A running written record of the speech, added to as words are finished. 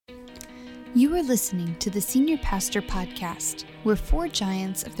You are listening to the Senior Pastor Podcast, where four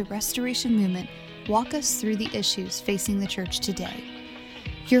giants of the Restoration Movement walk us through the issues facing the church today.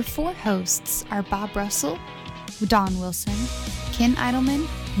 Your four hosts are Bob Russell, Don Wilson, Ken Idleman,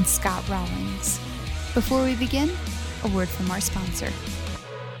 and Scott Rawlings. Before we begin, a word from our sponsor.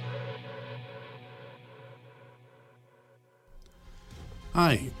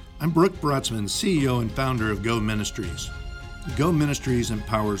 Hi, I'm Brooke Brotzman, CEO and founder of Go Ministries. Go Ministries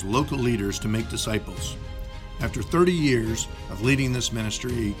empowers local leaders to make disciples. After 30 years of leading this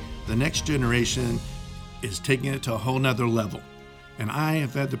ministry, the next generation is taking it to a whole nother level. And I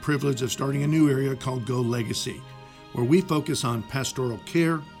have had the privilege of starting a new area called Go Legacy, where we focus on pastoral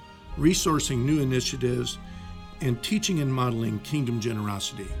care, resourcing new initiatives, and teaching and modeling kingdom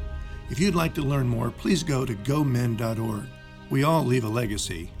generosity. If you'd like to learn more, please go to gomen.org. We all leave a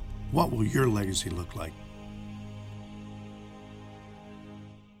legacy. What will your legacy look like?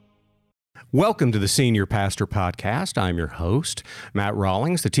 Welcome to the Senior Pastor Podcast. I'm your host, Matt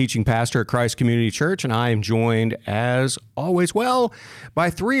Rawlings, the teaching pastor at Christ Community Church, and I am joined, as always, by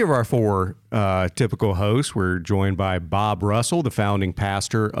three of our four typical hosts. We're joined by Bob Russell, the founding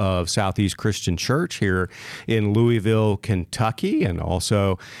pastor of Southeast Christian Church here in Louisville, Kentucky, and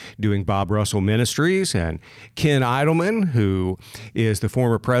also doing Bob Russell Ministries, and Ken Idleman, who is the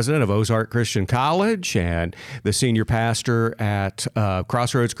former president of Ozark Christian College and the senior pastor at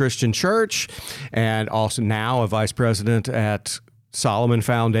Crossroads Christian Church, and also now a vice president at Solomon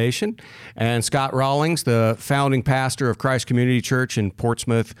Foundation, and Scott Rawlings, the founding pastor of Christ Community Church in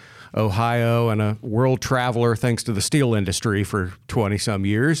Portsmouth, Ohio, and a world traveler thanks to the steel industry for 20-some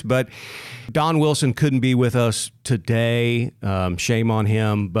years. But Don Wilson couldn't be with us today. Shame on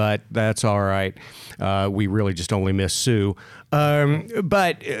him, but that's all right. We really just only miss Sue.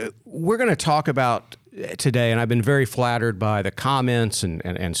 But we're going to talk about today, and I've been very flattered by the comments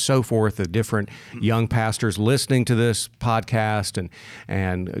and so forth, the different young pastors listening to this podcast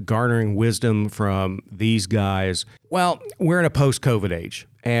and garnering wisdom from these guys. Well, we're in a post-COVID age,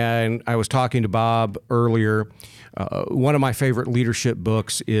 and I was talking to Bob earlier. One of my favorite leadership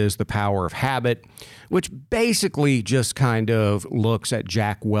books is The Power of Habit, which basically just kind of looks at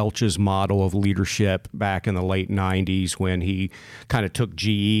Jack Welch's model of leadership back in the late 90s when he kind of took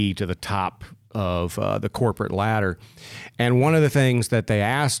GE to the top of the corporate ladder. And one of the things that they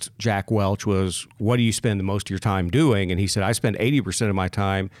asked Jack Welch was, what do you spend the most of your time doing? And he said, I spend 80% of my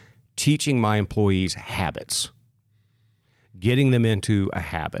time teaching my employees habits, getting them into a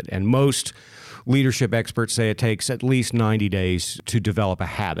habit. And most leadership experts say it takes at least 90 days to develop a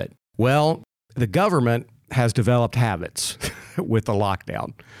habit. Well, the government has developed habits with the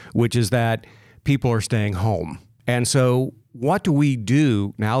lockdown, which is that people are staying home. And so what do we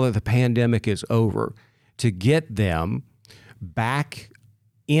do now that the pandemic is over to get them back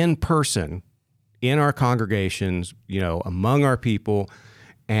in person in our congregations, among our people?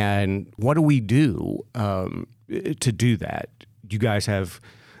 And what do we do to do that? Do you guys have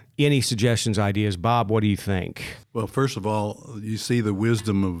any suggestions, ideas? Bob, what do you think? Well, first of all, you see the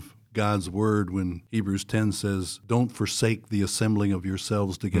wisdom of God's word when Hebrews 10 says, don't forsake the assembling of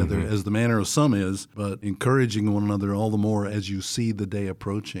yourselves together as the manner of some is, but encouraging one another all the more as you see the day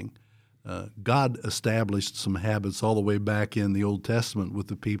approaching. God established some habits all the way back in the Old Testament with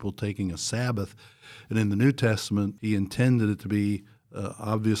the people taking a Sabbath. And in the New Testament, he intended it to be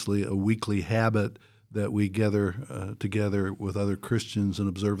obviously a weekly habit that we gather together with other Christians and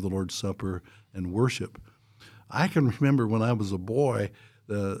observe the Lord's Supper and worship. I can remember when I was a boy,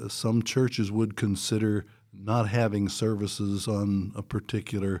 some churches would consider not having services on a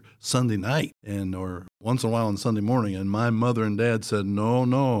particular Sunday night or once in a while on Sunday morning. And my mother and dad said,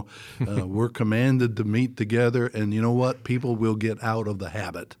 no, we're commanded to meet together. And you know what? People will get out of the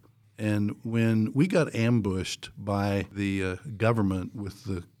habit. And when we got ambushed by the government with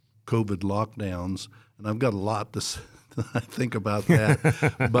the COVID lockdowns, and I've got a lot to I think about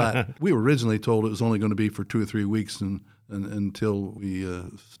that, but we were originally told it was only going to be for 2 or 3 weeks until we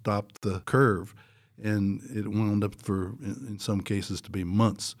stopped the curve, and it wound up in some cases to be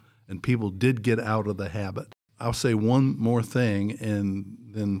months, and people did get out of the habit. I'll say one more thing and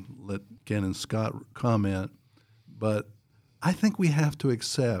then let Ken and Scott comment, but I think we have to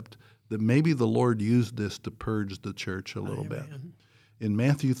accept that maybe the Lord used this to purge the church a little bit. In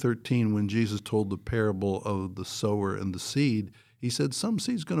Matthew 13, when Jesus told the parable of the sower and the seed, he said some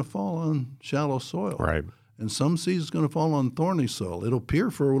seed's going to fall on shallow soil. Right. And some seed's going to fall on thorny soil. It'll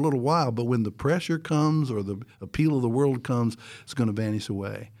appear for a little while, but when the pressure comes or the appeal of the world comes, it's going to vanish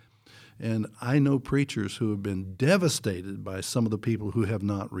away. And I know preachers who have been devastated by some of the people who have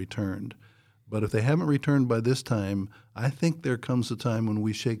not returned. But if they haven't returned by this time, I think there comes a time when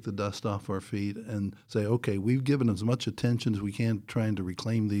we shake the dust off our feet and say, okay, we've given as much attention as we can trying to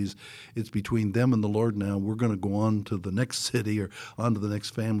reclaim these. It's between them and the Lord now. We're going to go on to the next city or on to the next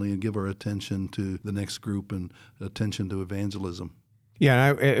family and give our attention to the next group and attention to evangelism.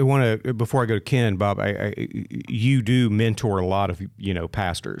 Yeah, and I want to, before I go to Ken, Bob, you do mentor a lot of,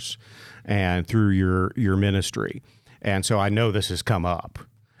 pastors and through your ministry. And so I know this has come up.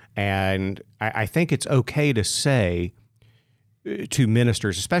 And I think it's okay to say to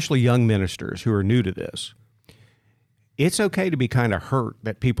ministers, especially young ministers who are new to this, it's okay to be kind of hurt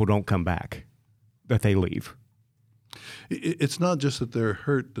that people don't come back, that they leave. It's not just that they're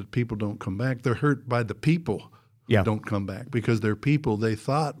hurt that people don't come back. They're hurt by the people who don't come back because they're people they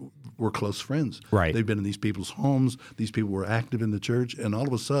thought were close friends. Right. They've been in these people's homes. These people were active in the church, and all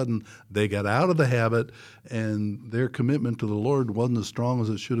of a sudden they got out of the habit, and their commitment to the Lord wasn't as strong as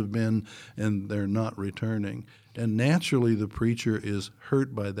it should have been, and they're not returning. And naturally, the preacher is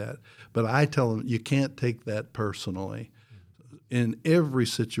hurt by that. But I tell them, you can't take that personally. In every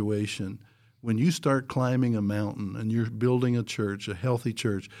situation, when you start climbing a mountain and you're building a church, a healthy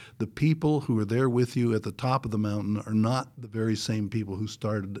church, the people who are there with you at the top of the mountain are not the very same people who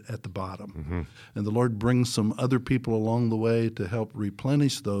started at the bottom. Mm-hmm. And the Lord brings some other people along the way to help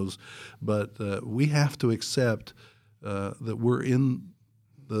replenish those. But we have to accept that we're in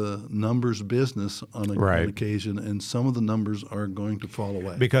the numbers business on an occasion, and some of the numbers are going to fall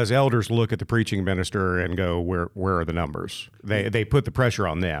away. Because elders look at the preaching minister and go, where are the numbers? They put the pressure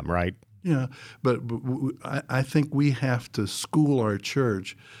on them, right? Yeah, but I think we have to school our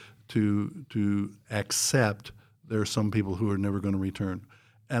church to accept there are some people who are never going to return.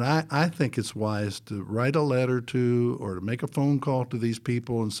 And I think it's wise to write a letter to or to make a phone call to these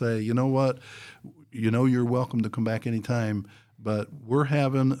people and say, you know what, you're welcome to come back anytime, but we're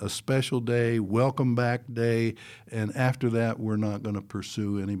having a special day, welcome back day, and after that we're not going to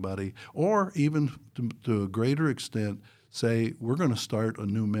pursue anybody. Or even to a greater extent, say, we're going to start a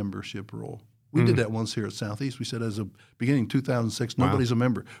new membership role. We did that once here at Southeast. We said as of beginning 2006, nobody's a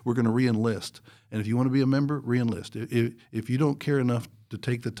member. We're going to re-enlist. And if you want to be a member, re-enlist. If you don't care enough to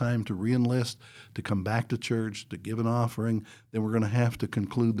take the time to re-enlist, to come back to church, to give an offering, then we're going to have to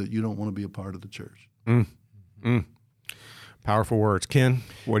conclude that you don't want to be a part of the church. Powerful words. Ken,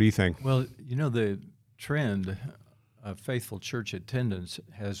 what do you think? Well, the trend of faithful church attendance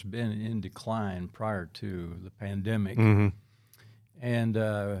has been in decline prior to the pandemic. Mm-hmm.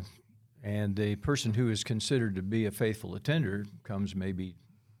 And the person who is considered to be a faithful attender comes maybe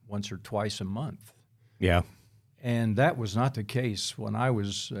once or twice a month. Yeah. And that was not the case when I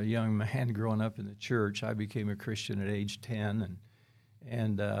was a young man growing up in the church. I became a Christian at age 10,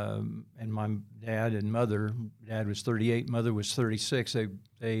 and my dad and mother, dad was 38, mother was 36.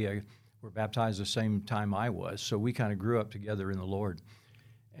 They were baptized the same time I was, so we kind of grew up together in the Lord,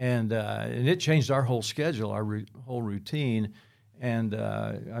 and it changed our whole schedule, our whole routine, and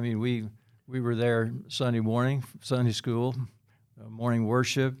we were there Sunday morning, Sunday school, morning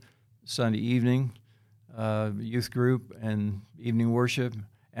worship, Sunday evening, youth group, and evening worship,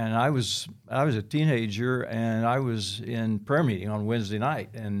 and I was a teenager, and I was in prayer meeting on Wednesday night,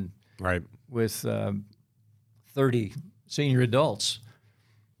 and with 30 senior adults.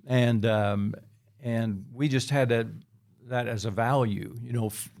 And we just had that as a value,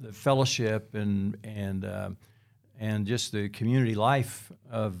 the fellowship and just the community life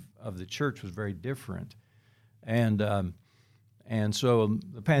of the church was very different, and so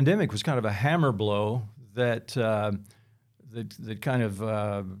the pandemic was kind of a hammer blow that kind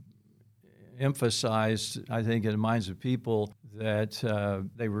of emphasized, I think, in the minds of people that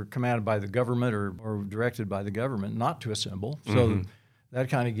they were commanded by the government or directed by the government not to assemble. So that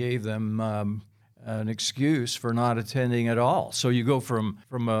kind of gave them an excuse for not attending at all. So you go from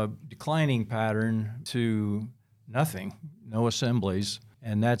a declining pattern to nothing, no assemblies,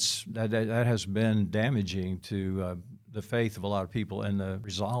 and that has been damaging to the faith of a lot of people and the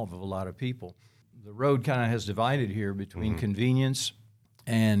resolve of a lot of people. The road kind of has divided here between convenience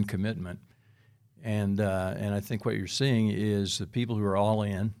and commitment, and I think what you're seeing is the people who are all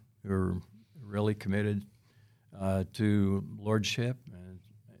in, who are really committed to lordship and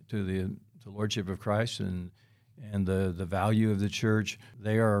to the lordship of Christ and the value of the church.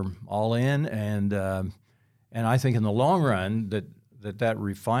 They are all in, and I think in the long run that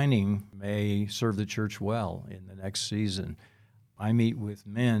refining may serve the church well in the next season. I meet with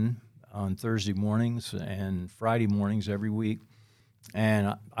men on Thursday mornings and Friday mornings every week,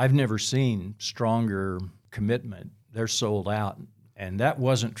 and I've never seen stronger commitment. They're sold out, and that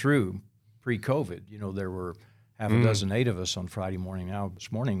wasn't true pre-COVID. There were half a dozen, 8 of us on Friday morning. Now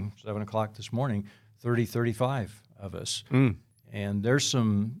this morning, 7 o'clock this morning, 30, 35 of us. And there's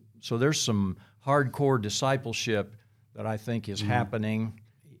some hardcore discipleship that I think is happening,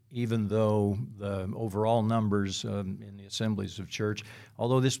 even though the overall numbers in the assemblies of church.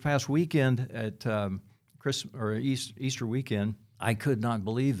 Although this past weekend at Easter weekend, I could not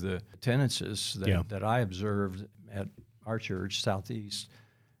believe the attendances that I observed at our church, Southeast.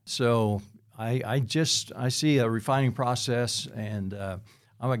 So I see a refining process, and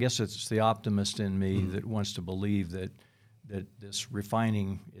I guess it's the optimist in me that wants to believe that this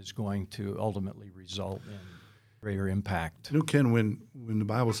refining is going to ultimately result in greater impact. You know, Ken, when the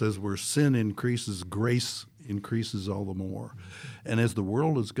Bible says where sin increases, grace increases all the more. And as the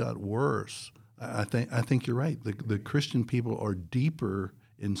world has got worse, I think you're right. The Christian people are deeper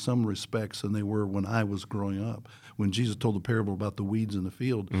in some respects than they were when I was growing up. When Jesus told the parable about the weeds in the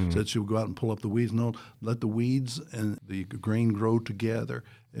field, said she would go out and pull up the weeds. No, let the weeds and the grain grow together,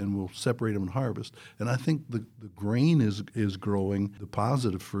 and we'll separate them and harvest. And I think the grain is growing, the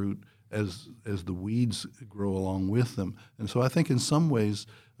positive fruit, as the weeds grow along with them. And so I think in some ways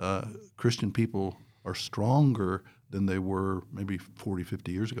Christian people are stronger than they were maybe 40,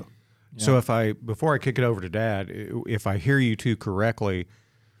 50 years ago. Yeah. So before I kick it over to Dad, if I hear you two correctly,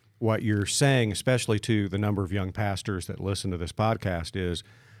 what you're saying, especially to the number of young pastors that listen to this podcast, is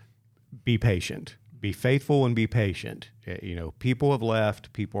be patient, be faithful, and be patient. You know, people have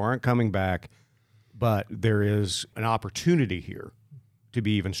left, people aren't coming back, but there is an opportunity here to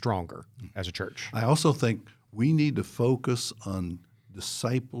be even stronger as a church. I also think we need to focus on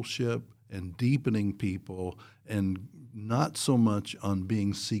discipleship and deepening people, and not so much on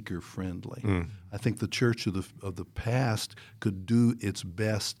being seeker-friendly. I think the church of the past could do its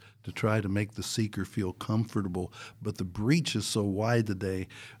best to try to make the seeker feel comfortable, but the breach is so wide today.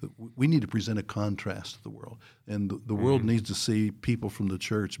 We need to present a contrast to the world, and the world needs to see people from the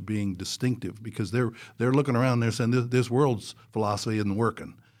church being distinctive, because they're looking around, they're saying this world's philosophy isn't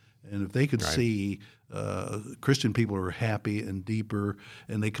working. And if they could see Christian people are happy and deeper,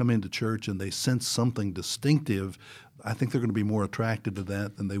 and they come into church and they sense something distinctive, I think they're going to be more attracted to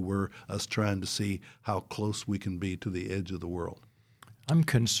that than they were us trying to see how close we can be to the edge of the world. I'm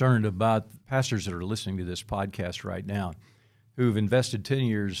concerned about pastors that are listening to this podcast right now who've invested 10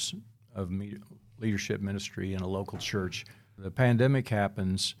 years of leadership ministry in a local church. The pandemic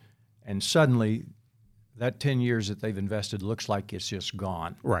happens, and suddenly that 10 years that they've invested looks like it's just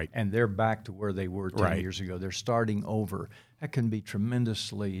gone. Right. And they're back to where they were 10 years ago. They're starting over. That can be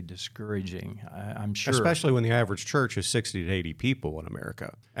tremendously discouraging, I'm sure. Especially when the average church is 60 to 80 people in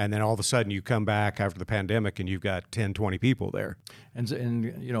America. And then all of a sudden you come back after the pandemic and you've got 10, 20 people there. And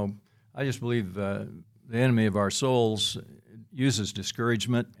you know, I just believe the enemy of our souls uses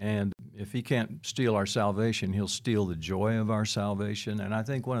discouragement, and if he can't steal our salvation, he'll steal the joy of our salvation. And I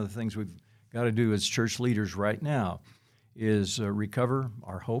think one of the things we've got to do as church leaders right now is recover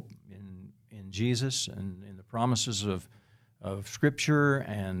our hope in Jesus and in the promises of Scripture,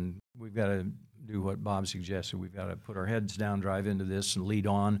 and we've got to do what Bob suggested. We've got to put our heads down, drive into this, and lead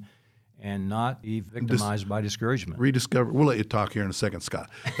on, and not be victimized by discouragement. Rediscover. We'll let you talk here in a second, Scott.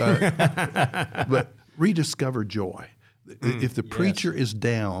 But rediscover joy. If the preacher is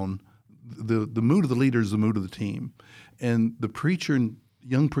down, the mood of the leader is the mood of the team, and the preacher and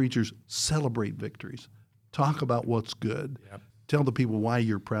young preachers celebrate victories. Talk about what's good. Yep. Tell the people why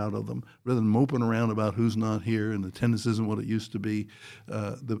you're proud of them, rather than moping around about who's not here and attendance isn't what it used to be.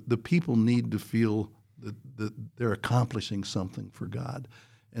 The people need to feel that they're accomplishing something for God,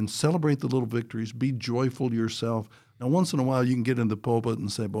 and celebrate the little victories. Be joyful yourself. Now, once in a while, you can get in the pulpit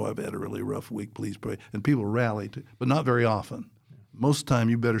and say, "Boy, I've had a really rough week. Please pray," and people rally, but not very often. Most time,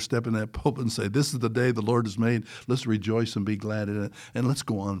 you better step in that pulpit and say, "This is the day the Lord has made. Let's rejoice and be glad in it, and let's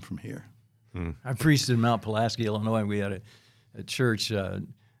go on from here." I preached in Mount Pulaski, Illinois. We had a church.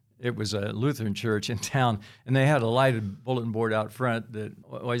 It was a Lutheran church in town, and they had a lighted bulletin board out front that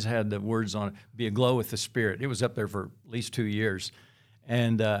always had the words on it, "Be aglow with the Spirit." It was up there for at least 2 years.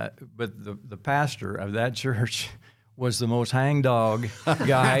 And but the pastor of that church was the most hangdog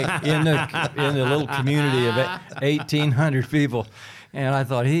guy in the little community of 1,800 people. And I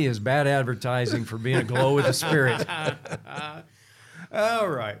thought, he is bad advertising for being aglow with the Spirit. All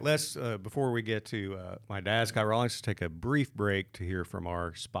right, let's, before we get to my dad, Scott Rawlings, let's take a brief break to hear from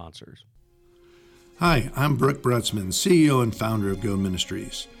our sponsors. Hi, I'm Brooke Brutzman, CEO and founder of Go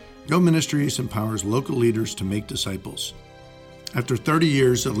Ministries. Go Ministries empowers local leaders to make disciples. After 30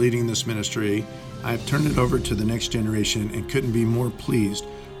 years of leading this ministry, I have turned it over to the next generation and couldn't be more pleased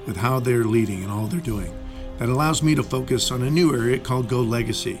with how they're leading and all they're doing. That allows me to focus on a new area called Go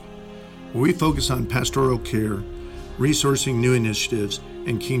Legacy. where we focus on pastoral care, resourcing new initiatives,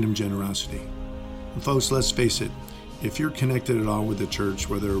 and kingdom generosity. And folks, let's face it, if you're connected at all with the church,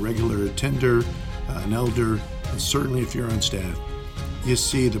 whether a regular attender, an elder, and certainly if you're on staff, you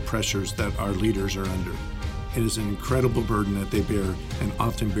see the pressures that our leaders are under. It is an incredible burden that they bear and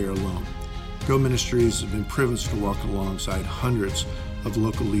often bear alone. Go Ministries has been privileged to walk alongside hundreds of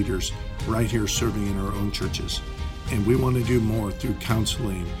local leaders right here serving in our own churches. And we want to do more through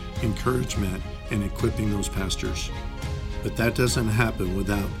counseling, encouragement, and equipping those pastors. But that doesn't happen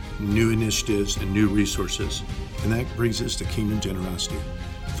without new initiatives and new resources. And that brings us to kingdom generosity.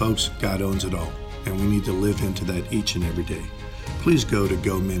 Folks, God owns it all, and we need to live into that each and every day. Please go to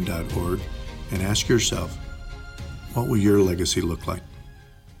gomen.org and ask yourself, what will your legacy look like?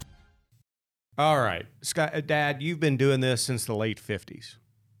 All right, Scott, Dad, you've been doing this since the late 50s.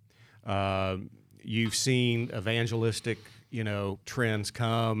 You've seen evangelistic, trends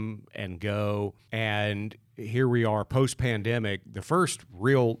come and go, and here we are post-pandemic, the first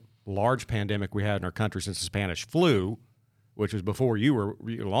real large pandemic we had in our country since the Spanish flu, which was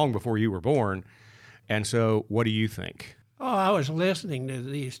long before you were born. And so, what do you think? Oh, I was listening to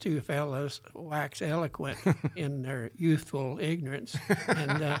these two fellows wax eloquent in their youthful ignorance,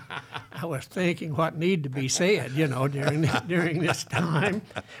 and I was thinking what needed to be said, during this time,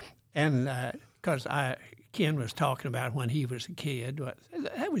 and because Ken was talking about when he was a kid.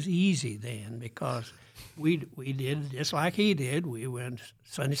 That was easy then because we did just like he did. We went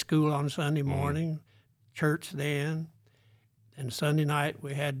Sunday school on Sunday morning, church then, and Sunday night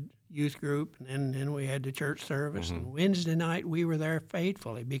we had youth group, and then we had the church service. And Wednesday night we were there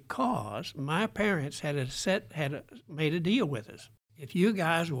faithfully because my parents had made a deal with us. If you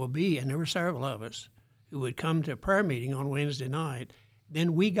guys will be, and there were several of us who would come to a prayer meeting on Wednesday night,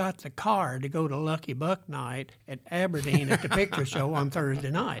 then we got the car to go to Lucky Buck night at Aberdeen at the picture show on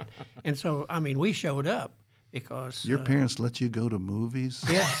Thursday night. And so, we showed up because... Your parents let you go to movies?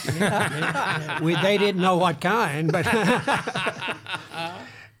 Yeah. They didn't know what kind, but...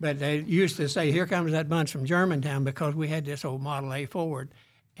 But they used to say, here comes that bunch from Germantown, because we had this old Model A Ford,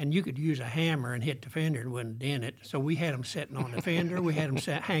 and you could use a hammer and hit the fender and wouldn't dent it. So we had them sitting on the fender. We had them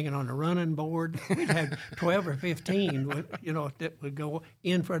hanging on the running board. We'd have 12 or 15, that would go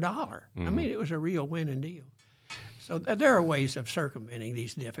in for $1. It was a real winning deal. So there are ways of circumventing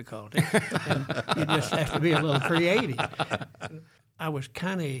these difficulties, and you just have to be a little creative. I was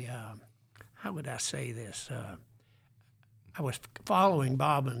kind of, how would I say this? I was following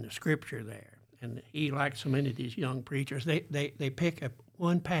Bob in the scripture there, and he, like so many of these young preachers, they pick up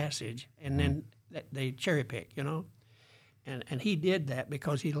one passage and then they cherry pick, and he did that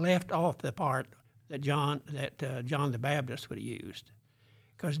because he left off the part that John the Baptist would have used,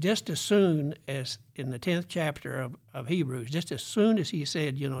 because just as soon as in the 10th chapter of Hebrews, just as soon as he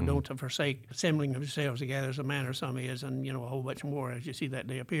said, don't forsake assembling of yourselves together as a manner some is, and a whole bunch more as you see that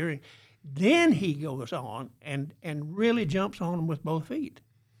day appearing. Then he goes on and really jumps on them with both feet.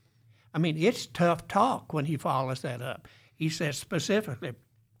 It's tough talk when he follows that up. He says specifically,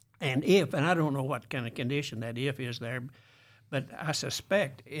 and I don't know what kind of condition that if is there, but I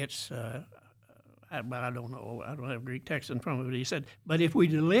suspect it's, but I don't know. I don't have Greek text in front of me. But he said, but if we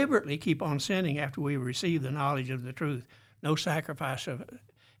deliberately keep on sinning after we receive the knowledge of the truth, no sacrifice of,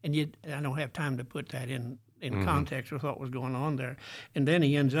 and I don't have time to put that in context with what was going on there. And then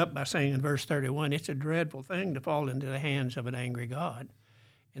he ends up by saying in verse 31, it's a dreadful thing to fall into the hands of an angry God.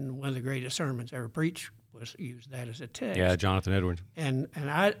 And one of the greatest sermons ever preached was used that as a text. Yeah, Jonathan Edwards. And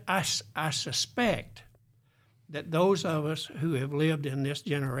I suspect that those of us who have lived in this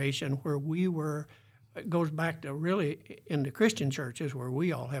generation where we were, it goes back to really in the Christian churches where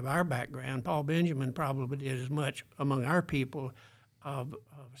we all have our background. Paul Benjamin probably did as much among our people of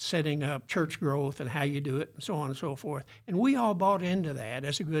setting up church growth and how you do it and so on and so forth. And we all bought into that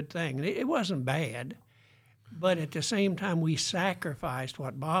as a good thing. And it wasn't bad, but at the same time we sacrificed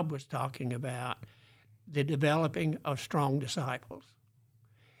what Bob was talking about, the developing of strong disciples.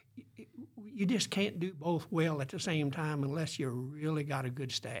 You just can't do both well at the same time unless you really got a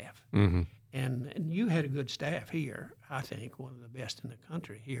good staff. And you had a good staff here, I think, one of the best in the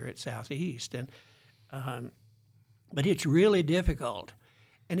country here at Southeast. And but it's really difficult,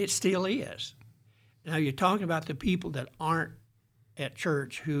 and it still is. Now, you're talking about the people that aren't at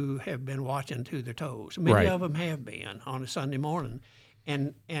church who have been watching to their toes. Many of them have been on a Sunday morning,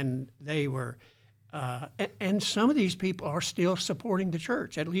 and they were, and some of these people are still supporting the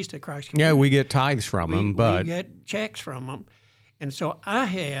church, at least at Christ Community. Yeah, we get tithes from them, but... We get checks from them. And so I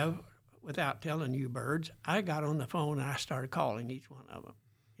have, without telling you birds, I got on the phone and I started calling each one of them.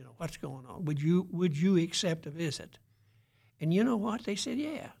 What's going on? Would you accept a visit? And you know what? They said,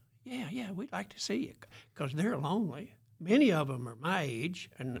 yeah. Yeah, we'd like to see you, because they're lonely. Many of them are my age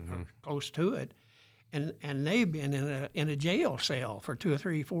and are close to it, and they've been in a jail cell for 2 or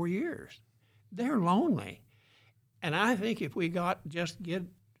 3, 4 years. They're lonely, and I think if we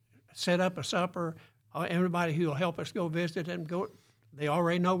set up a supper, everybody who will help us go visit them, they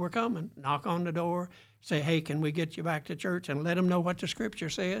already know we're coming. Knock on the door, say, hey, can we get you back to church, and let them know what the Scripture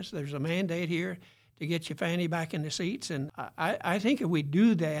says. There's a mandate here to get your fanny back in the seats, and I think if we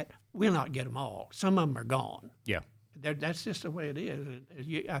do that, we'll not get them all. Some of them are gone. Yeah. That's just the way it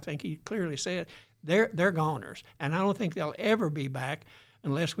is. I think he clearly said they're goners, and I don't think they'll ever be back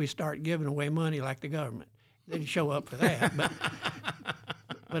unless we start giving away money like the government. They'd show up for that,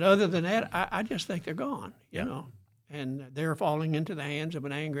 but other than that, I just think they're gone. You know, and they're falling into the hands of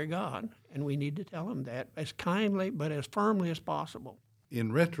an angry God, and we need to tell them that as kindly but as firmly as possible.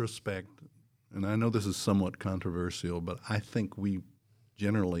 In retrospect, and I know this is somewhat controversial, but I think we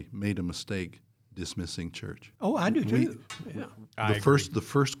generally made a mistake dismissing church. Oh, I do too. The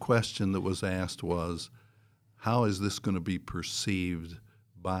first question that was asked was, how is this going to be perceived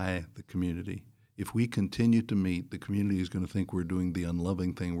by the community? If we continue to meet, the community is going to think we're doing the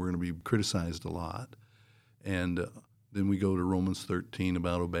unloving thing. We're going to be criticized a lot. And then we go to Romans 13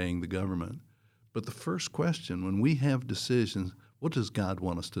 about obeying the government. But the first question, when we have decisions, what does God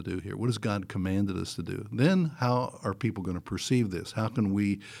want us to do here? What has God commanded us to do? Then how are people going to perceive this? How can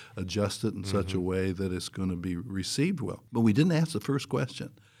we adjust it in such a way that it's going to be received well? But we didn't ask the first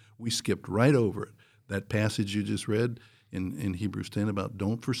question. We skipped right over it. That passage you just read in Hebrews 10 about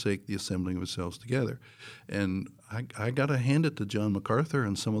don't forsake the assembling of yourselves together. And I got to hand it to John MacArthur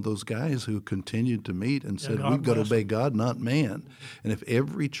and some of those guys who continued to meet and said, we've got to obey God, not man. And if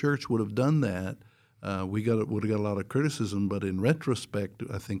every church would have done that, would have got a lot of criticism, but in retrospect,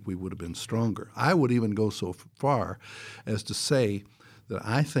 I think we would have been stronger. I would even go so far as to say that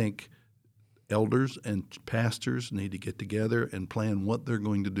I think elders and pastors need to get together and plan what they're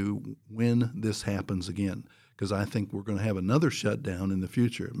going to do when this happens again, because I think we're going to have another shutdown in the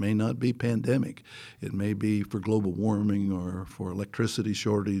future. It may not be pandemic. It may be for global warming or for electricity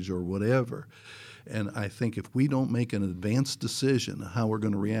shortage or whatever. And I think if we don't make an advanced decision how we're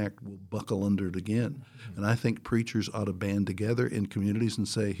going to react, we'll buckle under it again. And I think preachers ought to band together in communities and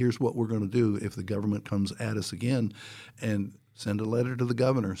say, here's what we're going to do if the government comes at us again, and send a letter to the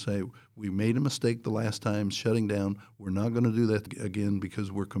governor, say, we made a mistake the last time shutting down. We're not going to do that again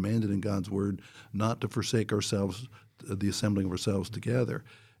because we're commanded in God's word not to forsake ourselves, the assembling of ourselves together.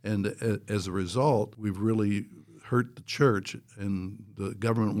 And as a result, we've really hurt the church, and the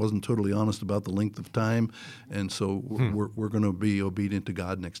government wasn't totally honest about the length of time, and so we're going to be obedient to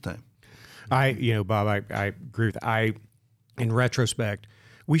God next time. Bob, I agree with that. In retrospect,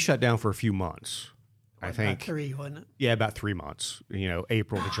 we shut down for a few months. I think about 3, wasn't it? Yeah, about 3 months,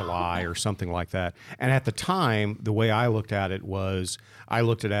 April to July or something like that. And at the time, the way I looked at it was, I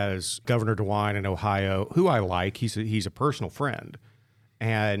looked at it as Governor DeWine in Ohio, who I like. He's a personal friend.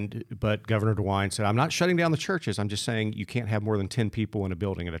 But Governor DeWine said, I'm not shutting down the churches. I'm just saying you can't have more than 10 people in a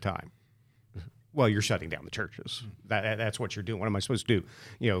building at a time. Well, you're shutting down the churches. That's what you're doing. What am I supposed to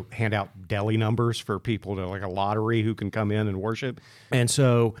do? Hand out deli numbers for people to, like a lottery, who can come in and worship? And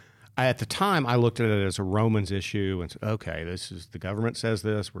so at the time, I looked at it as a Romans issue and said, okay, the government says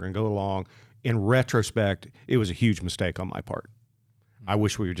this, we're going to go along. In retrospect, it was a huge mistake on my part. I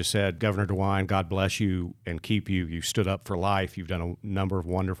wish we would just said, Governor DeWine, God bless you and keep you. You stood up for life. You've done a number of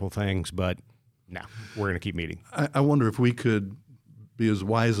wonderful things, but no, we're going to keep meeting. I wonder if we could be as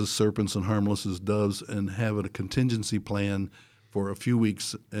wise as serpents and harmless as doves and have a contingency plan for a few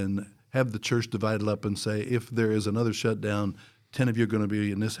weeks and have the church divided up and say, if there is another shutdown, 10 of you are going to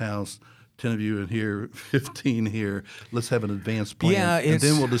be in this house, 10 of you in here, 15 here. Let's have an advanced plan. Yeah, and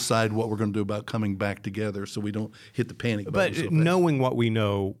then we'll decide what we're going to do about coming back together so we don't hit the panic button so fast. Knowing what we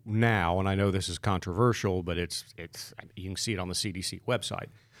know now, and I know this is controversial, but it's you can see it on the CDC website.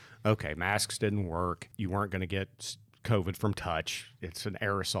 Okay, masks didn't work. You weren't going to get COVID from touch. It's an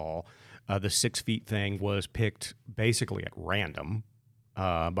aerosol. The 6 feet thing was picked basically at random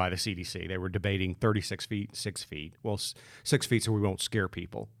by the CDC. They were debating 36 feet, 6 feet. Well, 6 feet so we won't scare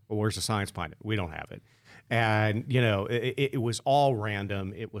people. Well, where's the science behind it? We don't have it. And, it was all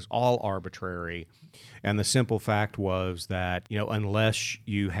random. It was all arbitrary. And the simple fact was that, unless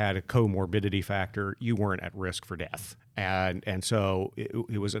you had a comorbidity factor, you weren't at risk for death. And so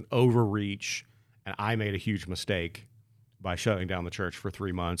it was an overreach, and I made a huge mistake by shutting down the church for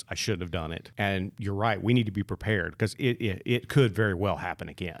 3 months. I shouldn't have done it. And you're right. We need to be prepared because it could very well happen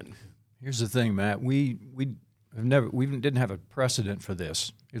again. Here's the thing, Matt. We didn't have a precedent for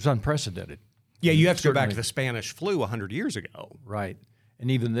this. It was unprecedented. Yeah, you have to go back to the Spanish flu 100 years ago. Right.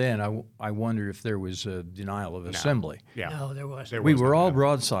 And even then, I wonder if there was a denial of assembly. Yeah. No, there wasn't. We were all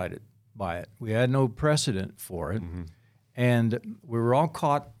broadsided by it. We had no precedent for it. Mm-hmm. And we were all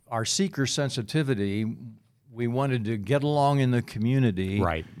caught, our seeker sensitivity, we wanted to get along in the community.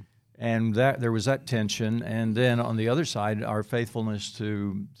 Right. And there was that tension. And then on the other side, our faithfulness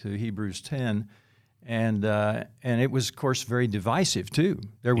to Hebrews 10. And it was, of course, very divisive, too.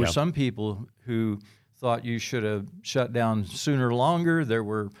 There were some people who thought you should have shut down sooner or longer. There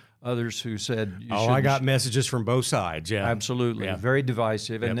were others who said you shouldn't. I got messages from both sides, yeah. Absolutely. Yeah. Very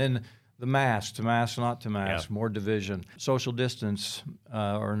divisive. And then the mask, to mask, not to mask, Yeah. more division, social distance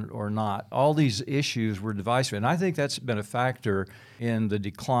or not. All these issues were divisive. And I think that's been a factor in the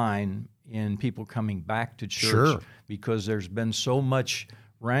decline in people coming back to church. Sure. Because there's been so much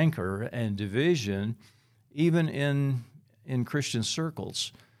rancor and division, even in Christian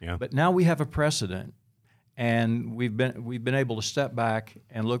circles. Yeah. But now we have a precedent. And we've been able to step back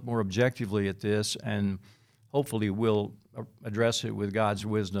and look more objectively at this, and hopefully we'll address it with God's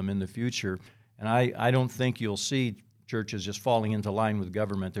wisdom in the future. And I don't think you'll see churches just falling into line with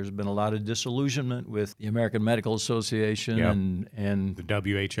government. There's been a lot of disillusionment with the American Medical Association and the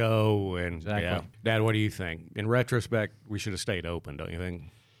WHO and Exactly. yeah. Dad, what do you think? In retrospect, we should have stayed open, don't you think?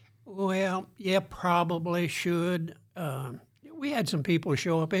 Well, yeah, probably should. We had some people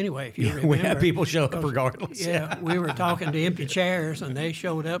show up anyway, if you remember. We had people show up regardless. Yeah, we were talking to empty chairs, and they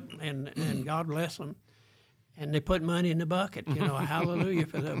showed up, and God bless them. And they put money in the bucket, hallelujah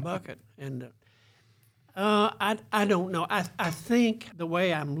for the bucket. And I don't know. I think the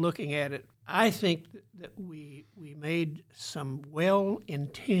way I'm looking at it, I think that we made some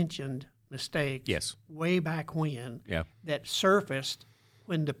well-intentioned mistakes Yes. way back when Yeah. that surfaced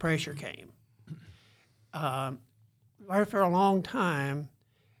when the pressure came. For a long time,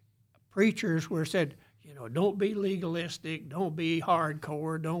 preachers were said, don't be legalistic, don't be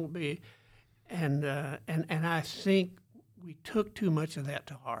hardcore, don't be, and I think we took too much of that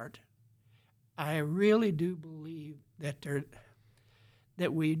to heart. I really do believe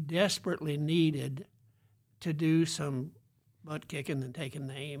that we desperately needed to do some butt kicking and taking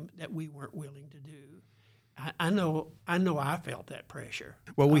name that we weren't willing to do. I know I felt that pressure.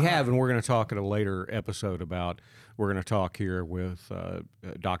 Well, we have, and we're going to talk in a later episode about, we're going to talk here with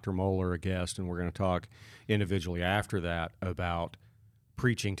Dr. Moeller, a guest, and we're going to talk individually after that about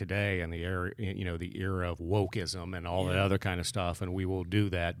preaching today and the era, the era of wokeism and all that other kind of stuff, and we will do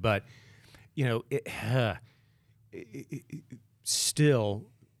that. But, still,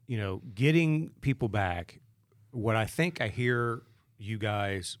 getting people back, what I think I hear you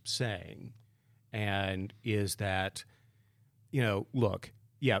guys saying, and is that, look,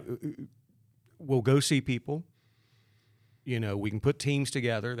 we'll go see people. We can put teams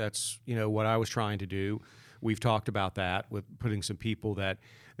together. That's, what I was trying to do. We've talked about that with putting some people there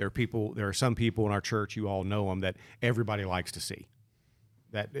are some people in our church, you all know them, that everybody likes to see.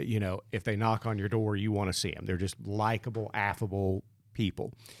 That, if they knock on your door, you want to see them. They're just likable, affable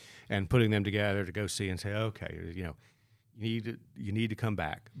people. And putting them together to go see and say, okay, you need to come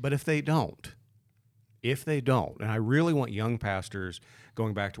back. But if they don't, and I really want young pastors,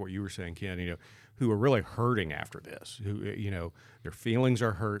 going back to what you were saying, Ken, who are really hurting after this, who, their feelings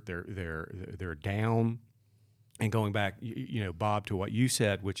are hurt, they're down, and going back, Bob, to what you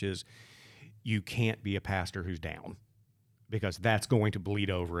said, which is you can't be a pastor who's down, because that's going to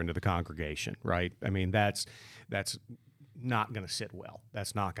bleed over into the congregation, right? I mean, that's not going to sit well.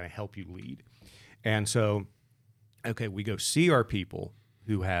 That's not going to help you lead. And so, okay, we go see our people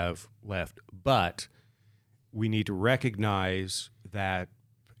who have left, but we need to recognize that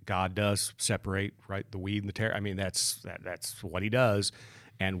God does separate, right, the wheat and the tare. I mean, that's what he does,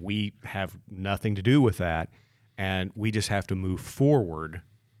 and we have nothing to do with that, and we just have to move forward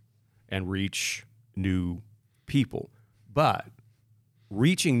and reach new people. But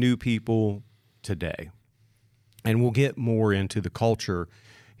reaching new people today, and we'll get more into the culture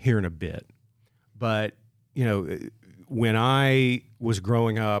here in a bit, but, when I was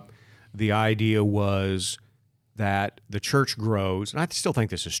growing up, the idea was that the church grows, and I still think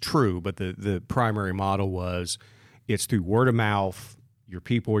this is true, but the primary model was it's through word of mouth, your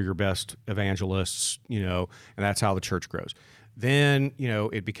people are your best evangelists, and that's how the church grows. Then,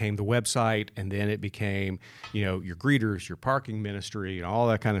 it became the website, and then it became, your greeters, your parking ministry, and all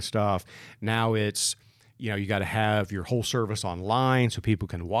that kind of stuff. Now it's, you got to have your whole service online so people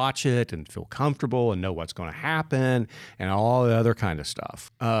can watch it and feel comfortable and know what's going to happen and all the other kind of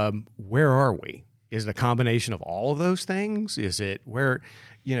stuff. Where are we? Is it a combination of all of those things? Is it where,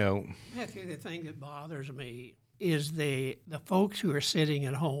 Actually, the thing that bothers me is the folks who are sitting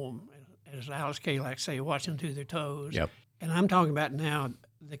at home, as Alice K. likes to say, watching through their toes. Yep. And I'm talking about now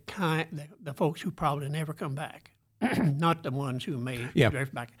the folks who probably never come back, not the ones who may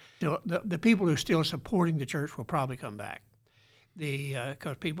drift back. So the people who are still supporting the church will probably come back.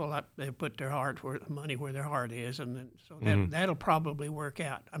 Because people they put their money where their heart is, and then, so that'll probably work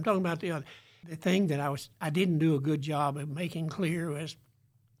out. I'm talking about the thing that I didn't do a good job of making clear was,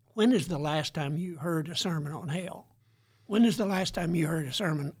 when is the last time you heard a sermon on hell? When is the last time you heard a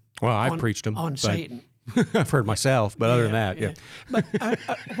sermon? Well, I've preached them on Satan. I've heard myself, but other than that, yeah. But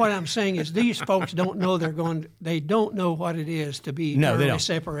what I'm saying is, these folks don't know they don't know what it is to be eternally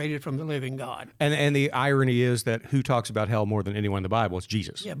separated from the living God. And the irony is that who talks about hell more than anyone in the Bible? It's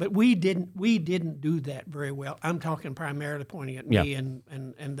Jesus. Yeah, but we didn't do that very well. I'm talking primarily pointing at me and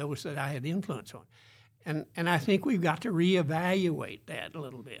those that I had influence on. And I think we've got to reevaluate that a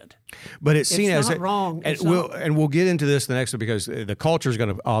little bit. But it's seen as not wrong. And we'll get into this the next one, because the culture is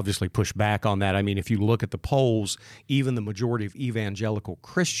going to obviously push back on that. I mean, if you look at the polls, even the majority of evangelical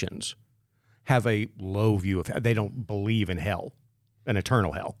Christians have a low view of hell. They don't believe in hell, an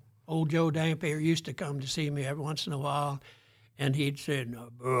eternal hell. Old Joe Dampier used to come to see me every once in a while, and he'd said,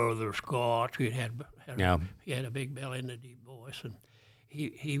 "Brother Scott," he had a big belly and a deep voice, and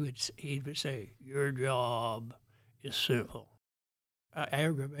he would say, "Your job is simple.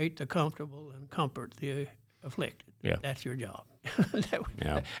 Aggravate the comfortable and comfort the afflicted. Yeah. That's your job."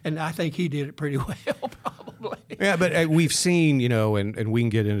 And I think he did it pretty well, probably. Yeah, but we've seen, and we can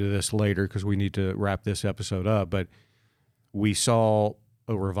get into this later because we need to wrap this episode up, but we saw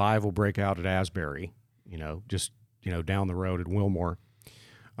a revival break out at Asbury, down the road at Wilmore.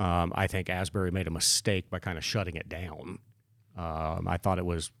 I think Asbury made a mistake by kind of shutting it down. I thought it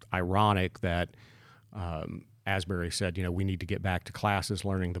was ironic that Asbury said, we need to get back to classes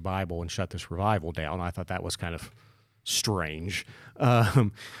learning the Bible and shut this revival down. I thought that was kind of strange.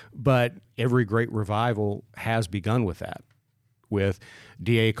 But every great revival has begun with that. With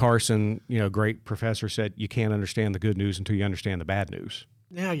D.A. Carson, great professor, said you can't understand the good news until you understand the bad news.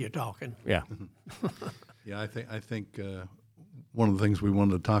 Now you're talking. Yeah. Yeah, I think one of the things we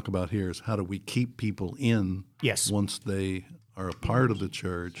wanted to talk about here is how do we keep people in once they are a part of the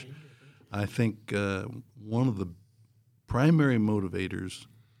church. I think one of the primary motivators,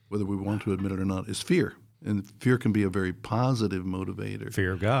 whether we want to admit it or not, is fear. And fear can be a very positive motivator.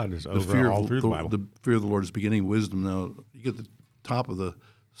 Fear of God is over all through the Bible. The fear of the Lord is beginning wisdom. Now, you get the top of the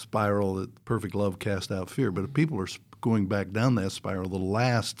spiral that perfect love casts out fear. But if people are going back down that spiral, the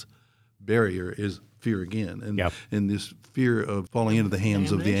last barrier is fear again. And this fear of falling into the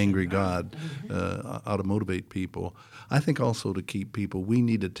hands of the angry God ought to motivate people. I think also to keep people, we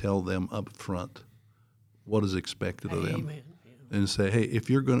need to tell them up front what is expected of them. And say, hey,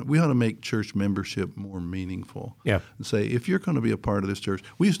 we ought to make church membership more meaningful. Yeah. And say, if you're going to be a part of this church,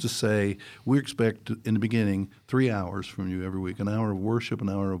 we used to say, we expect in the beginning 3 hours from you every week, an hour of worship, an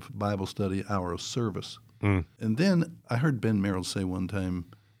hour of Bible study, an hour of service. And then I heard Ben Merrill say one time,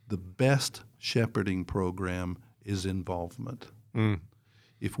 the best shepherding program is involvement.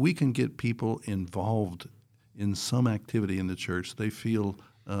 If we can get people involved in some activity in the church, they feel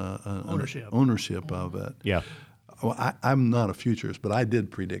ownership of it. Yeah. Well, I'm not a futurist, but I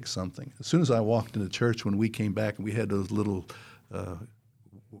did predict something. As soon as I walked into church, when we came back and we had those little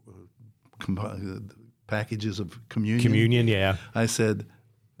packages of communion. I said,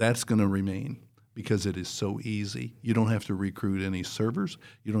 that's going to remain because it is so easy. You don't have to recruit any servers.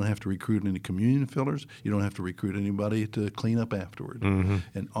 You don't have to recruit any communion fillers. You don't have to recruit anybody to clean up afterward.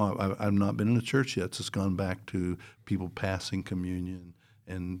 And I've not been in a church yet that's gone back to people passing communion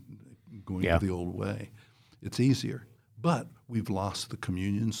and going the old way. It's easier. But we've lost the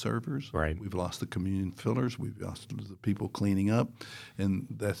communion servers. Right. We've lost the communion fillers. We've lost the people cleaning up. And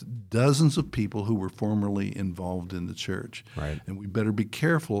that's dozens of people who were formerly involved in the church. Right. And we better be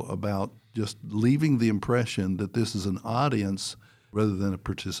careful about just leaving the impression that this is an audience rather than a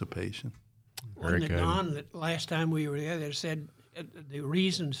participation. Very good. Don, last time we were there, they said the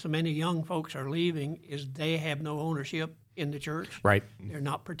reason so many young folks are leaving is they have no ownership in the church. Right. They're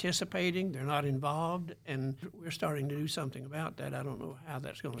not participating. They're not involved. And we're starting to do something about that. I don't know how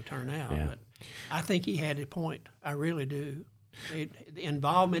that's going to turn out. Yeah. But I think he had a point. I really do. The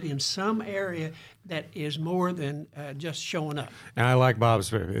involvement in some area that is more than just showing up. And I like Bob's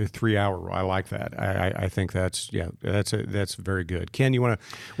 3 hour. I like that. I think that's very good. Ken, we're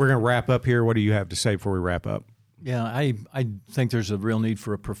going to wrap up here. What do you have to say before we wrap up? Yeah, I think there's a real need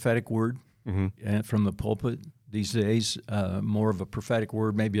for a prophetic word from the pulpit these days, more of a prophetic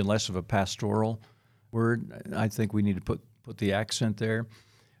word, maybe less of a pastoral word. I think we need to put the accent there.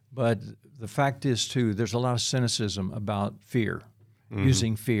 But the fact is, too, there's a lot of cynicism about fear,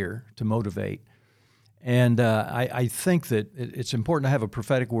 using fear to motivate. And I think that it's important to have a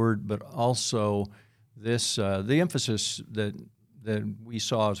prophetic word, but also this the emphasis that we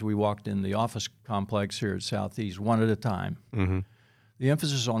saw as we walked in the office complex here at Southeast, one at a time. Mm-hmm. The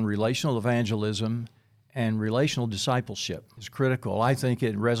emphasis on relational evangelism and relational discipleship is critical. I think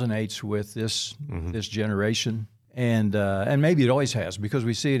it resonates with this generation, and maybe it always has, because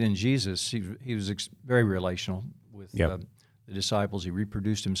we see it in Jesus. He was very relational with the disciples. He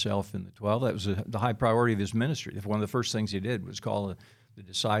reproduced himself in the 12. That was the high priority of his ministry. One of the first things he did was call the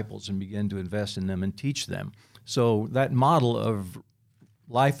disciples and begin to invest in them and teach them. So that model of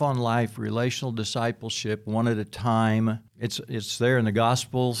life-on-life, relational discipleship, one at a time, it's there in the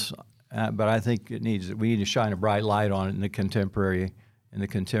Gospels, but I think we need to shine a bright light on it in the contemporary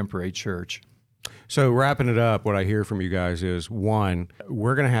church. So wrapping it up, what I hear from you guys is, one,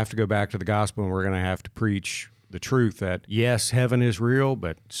 we're going to have to go back to the gospel, and we're going to have to preach the truth that, yes, heaven is real,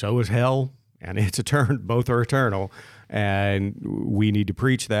 but so is hell, and it's both are eternal, and we need to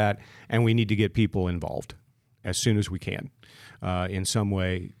preach that, and we need to get people involved as soon as we can in some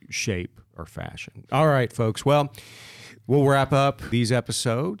way, shape, or fashion. All right, folks. Well, we'll wrap up these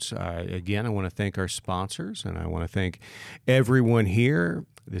episodes. Again, I want to thank our sponsors, and I want to thank everyone here.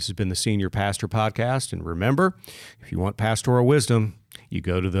 This has been the Senior Pastor Podcast, and remember, if you want pastoral wisdom, you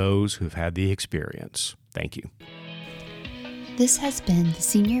go to those who've had the experience. Thank you. This has been the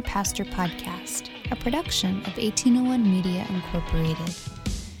Senior Pastor Podcast, a production of 1801 Media Incorporated.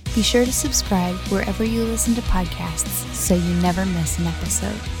 Be sure to subscribe wherever you listen to podcasts so you never miss an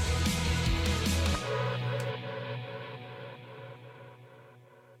episode.